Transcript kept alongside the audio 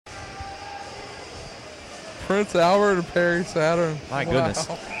Prince Albert or Perry Saturn. My goodness.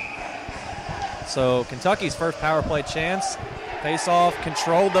 So Kentucky's first power play chance. Face-off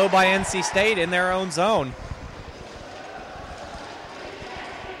controlled, though, by NC State in their own zone.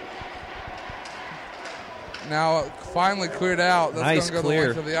 Now finally cleared out. That's nice going to go clear. the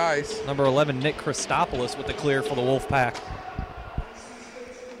length of the ice. Number 11, Nick Christopoulos with the clear for the Wolfpack.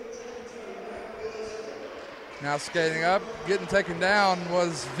 Now skating up, getting taken down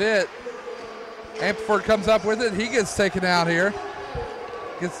was Vitt. Ampliford comes up with it. He gets taken out here.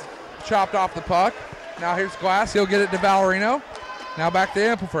 Gets chopped off the puck. Now here's Glass. He'll get it to Valerino. Now back to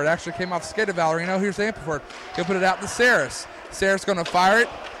Ampliford. Actually came off the skate of Valerino. Here's Ampliford. He'll put it out to Saris. Saris going to fire it.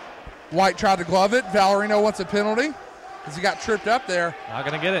 White tried to glove it. Valerino wants a penalty because he got tripped up there. Not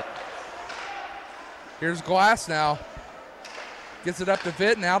going to get it. Here's Glass now. Gets it up to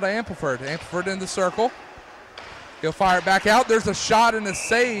Vitt. Now to Ampliford. Ampliford in the circle. He'll fire it back out. There's a shot and a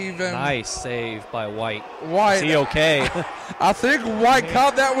save. And nice save by White. White. Is he okay? I think White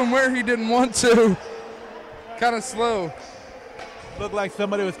caught that one where he didn't want to. Kind of slow. Looked like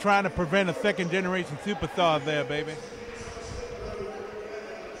somebody was trying to prevent a second-generation superstar there, baby.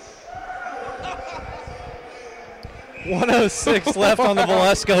 .106 left on the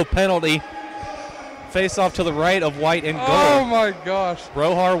Valesco penalty. Face off to the right of White and goal. Oh, my gosh.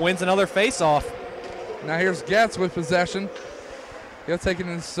 Rohar wins another face-off. Now here's Getz with possession. He'll take it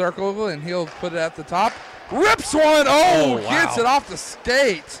in the circle, and he'll put it at the top. Rips one. Oh, wow. Gets it off the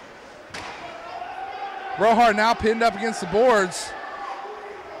skate. Rohar now pinned up against the boards.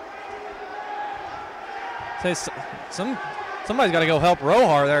 Somebody's got to go help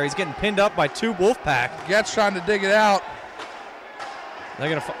Rohar there. He's getting pinned up by two Wolfpack. Getz trying to dig it out. They're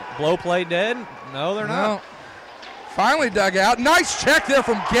going to blow play dead? No, they're not. Finally dug out. Nice check there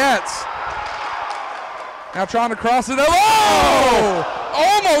from Getz. Now trying to cross it. Oh!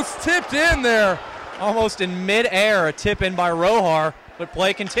 Almost tipped in there. Almost in midair, a tip in by Rohar, but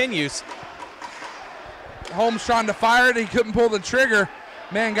play continues. Holmes trying to fire it. He couldn't pull the trigger.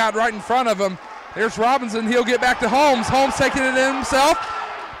 Man got right in front of him. There's Robinson. He'll get back to Holmes. Holmes taking it in himself.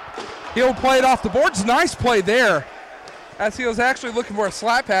 He'll play it off the boards. Nice play there. As he was actually looking for a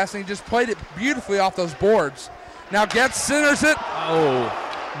slap pass, and he just played it beautifully off those boards. Now Getz centers it. Oh.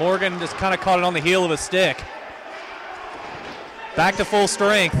 Morgan just kind of caught it on the heel of a stick. Back to full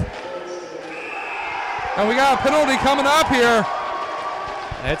strength. And we got a penalty coming up here.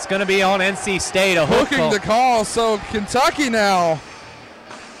 It's going to be on NC State. A hook hooking call. the call. So Kentucky now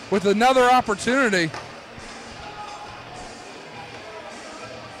with another opportunity.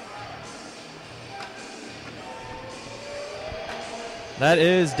 That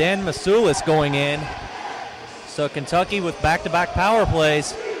is Dan Masulis going in. So Kentucky with back-to-back power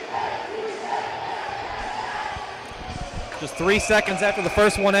plays. Just 3 seconds after the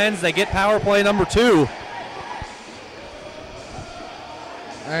first one ends, they get power play number 2.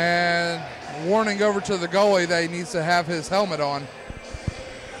 And warning over to the goalie that he needs to have his helmet on.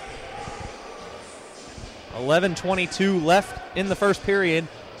 11:22 left in the first period.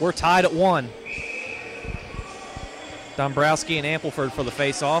 We're tied at 1. Dombrowski and Ampliford for the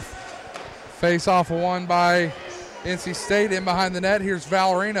face-off. Face-off won by NC State in behind the net. Here's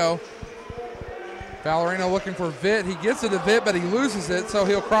Valerino. Valerino looking for Vitt. He gets it to Vitt, but he loses it, so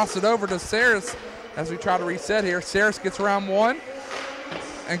he'll cross it over to Saris as we try to reset here. Saris gets around one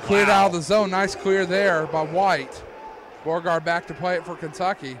and cleared out of the zone. Nice clear there by White. Beauregard back to play it for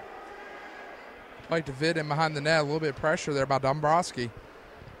Kentucky. Played to Vitt in behind the net. A little bit of pressure there by Dombrowski.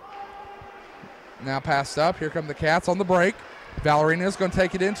 Now passed up. Here come the Cats on the break. Valerino's going to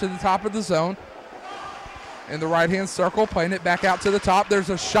take it into the top of the zone. In the right-hand circle, playing it back out to the top. There's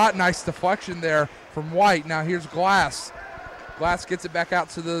a shot. Nice deflection there from White. Now here's Glass. Glass gets it back out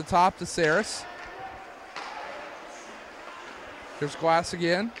to the top to Saris. Here's Glass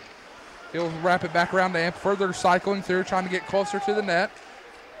again. He'll wrap it back around to Amp. Further cycling through, trying to get closer to the net.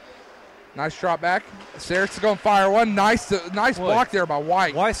 Nice drop back. Saris is going to fire one. Nice block there by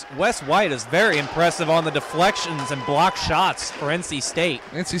White. Wes White is very impressive on the deflections and block shots for NC State.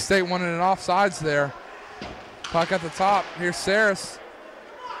 NC State wanted an offsides there. Puck at the top. Here's Saris.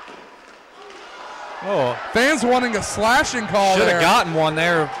 Oh, fans wanting a slashing call there. Should have gotten one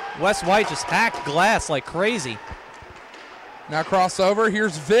there. Wes White just hacked Glass like crazy. Now crossover.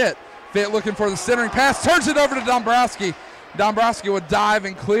 Here's Vitt. Vitt looking for the centering pass. Turns it over to Dombrowski. Dombrowski would dive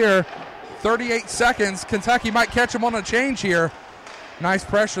and clear. 38 seconds. Kentucky might catch him on a change here. Nice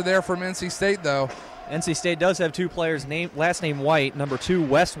pressure there from NC State, though. NC State does have two players, last name White. Number 2,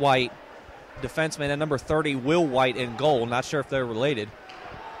 Wes White, defenseman, and number 30, Will White, in goal. Not sure if they're related.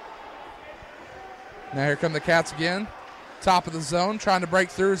 Now here come the Cats again. Top of the zone, trying to break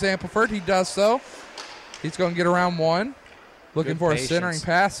through is Ampliford. He does so. He's going to get around one. Looking for a centering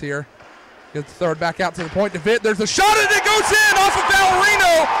pass here. Gets the third back out to the point to Vitt. There's a shot and it goes in off of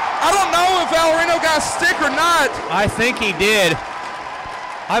Valerino. I don't know if Valerino got a stick or not. I think he did.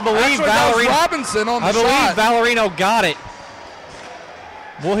 I believe Robinson on the shot. I believe Valerino got it.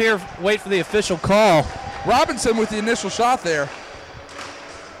 We'll wait for the official call. Robinson with the initial shot there.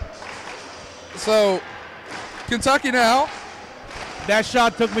 So, Kentucky now. That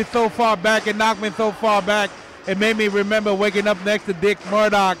shot took me so far back and knocked me so far back. It made me remember waking up next to Dick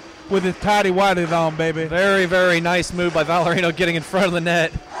Murdoch with his tidy whities on, baby. Very, very nice move by Valerino getting in front of the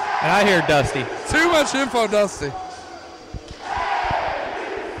net. And I hear Dusty. Too much info, Dusty.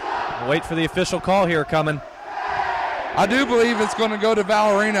 Wait for the official call here coming. I do believe it's going to go to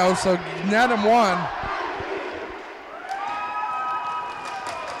Valerino, so net him one.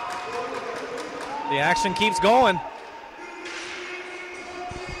 The action keeps going.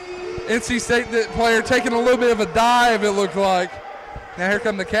 NC State player taking a little bit of a dive, it looked like. Now here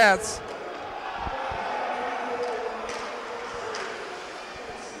come the Cats.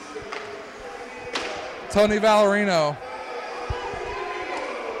 Tony Valerino.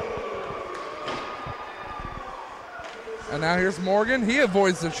 And now here's Morgan. He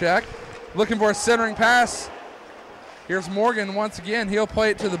avoids the check. Looking for a centering pass. Here's Morgan once again. He'll play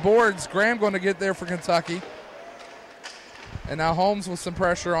it to the boards. Graham going to get there for Kentucky. And now Holmes with some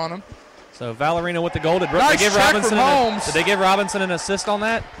pressure on him. So Valerino with the goal. Did nice they give check Robinson from Holmes. Did they give Robinson an assist on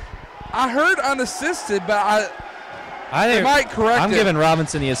that? I heard unassisted, but I they might correct it. I'm giving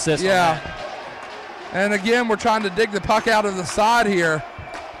Robinson the assist on that. And again, we're trying to dig the puck out of the side here.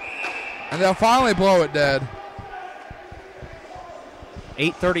 And they'll finally blow it dead.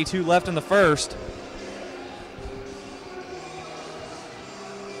 8:32 left in the first.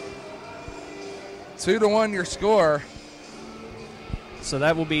 Two to one your score. So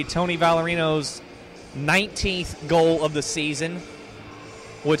that will be Tony Valerino's 19th goal of the season,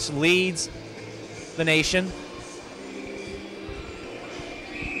 which leads the nation.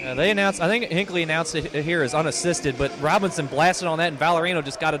 They announced, I think Hinckley announced it here as unassisted, but Robinson blasted on that, and Valerino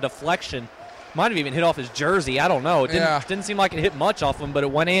just got a deflection. Might have even hit off his jersey. I don't know. It didn't seem like it hit much off him, but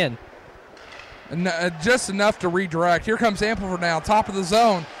it went in. And just enough to redirect. Here comes Ampliford now, top of the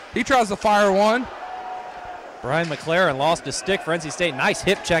zone. He tries to fire one. Brian McLaren lost his stick for NC State. Nice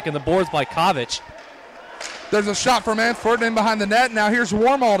hip check in the boards by Kovic. There's a shot from Ampliford in behind the net. Now here's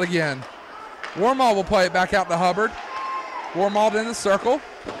Warmald again. Warmald will play it back out to Hubbard. Warmald in the circle.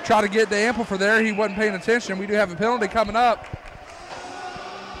 Try to get to Ampliford there. He wasn't paying attention. We do have a penalty coming up.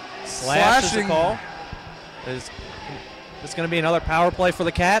 Slash is the call. Is this going to be another power play for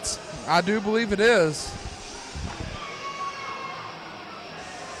the Cats? I do believe it is.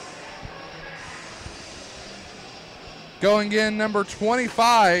 Going in number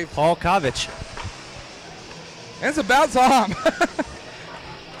 25. Paul Kovic. And it's about time.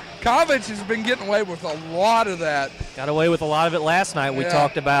 Kovic has been getting away with a lot of that. Got away with a lot of it last night. We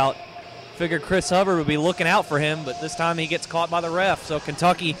talked about, figured Chris Hubbard would be looking out for him, but this time he gets caught by the ref. So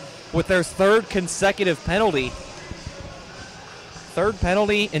Kentucky with their third consecutive penalty. Third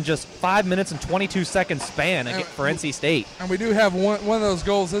penalty in just 5 minutes and 22 seconds span for NC State. And we do have one of those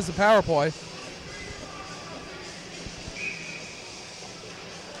goals is a power play.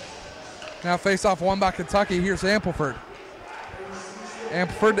 Now face off one by Kentucky. Here's Ampliford.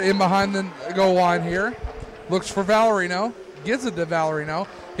 Ampliford in behind the goal line here. Looks for Valerino. Gives it to Valerino.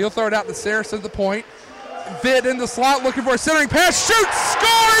 He'll throw it out to Saris at the point. Vitt in the slot looking for a centering pass. Shoots!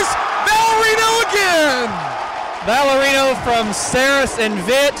 Scores! Valerino again! Valerino from Saris and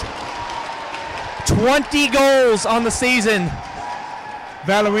Vitt. 20 goals on the season.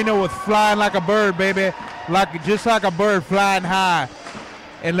 Valerino was flying like a bird, baby. Just like a bird flying high.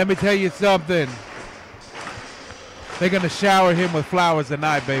 And let me tell you something. They're going to shower him with flowers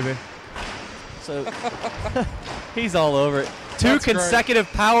tonight, baby. So he's all over it. Two That's consecutive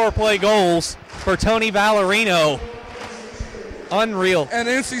power play goals for Tony Valerino. Unreal. And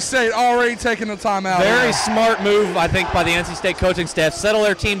NC State already taking the timeout. Very smart move, I think, by the NC State coaching staff. Settle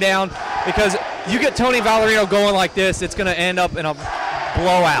their team down, because you get Tony Valerino going like this, it's going to end up in a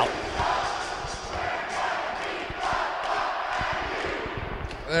blowout.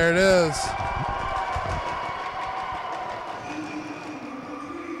 There it is.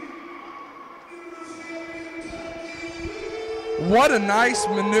 What a nice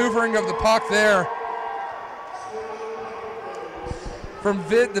maneuvering of the puck there. From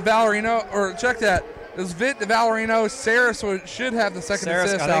Vitt to Valerino, or check that. It was Vitt to Valerino. Saris should have the second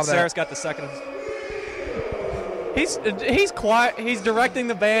assist out of that. I think Saris got the second. He's quiet. He's directing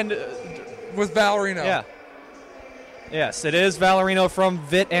the band with Valerino. Yeah. Yes, it is Valerino from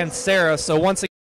Vitt and Saris. So once again,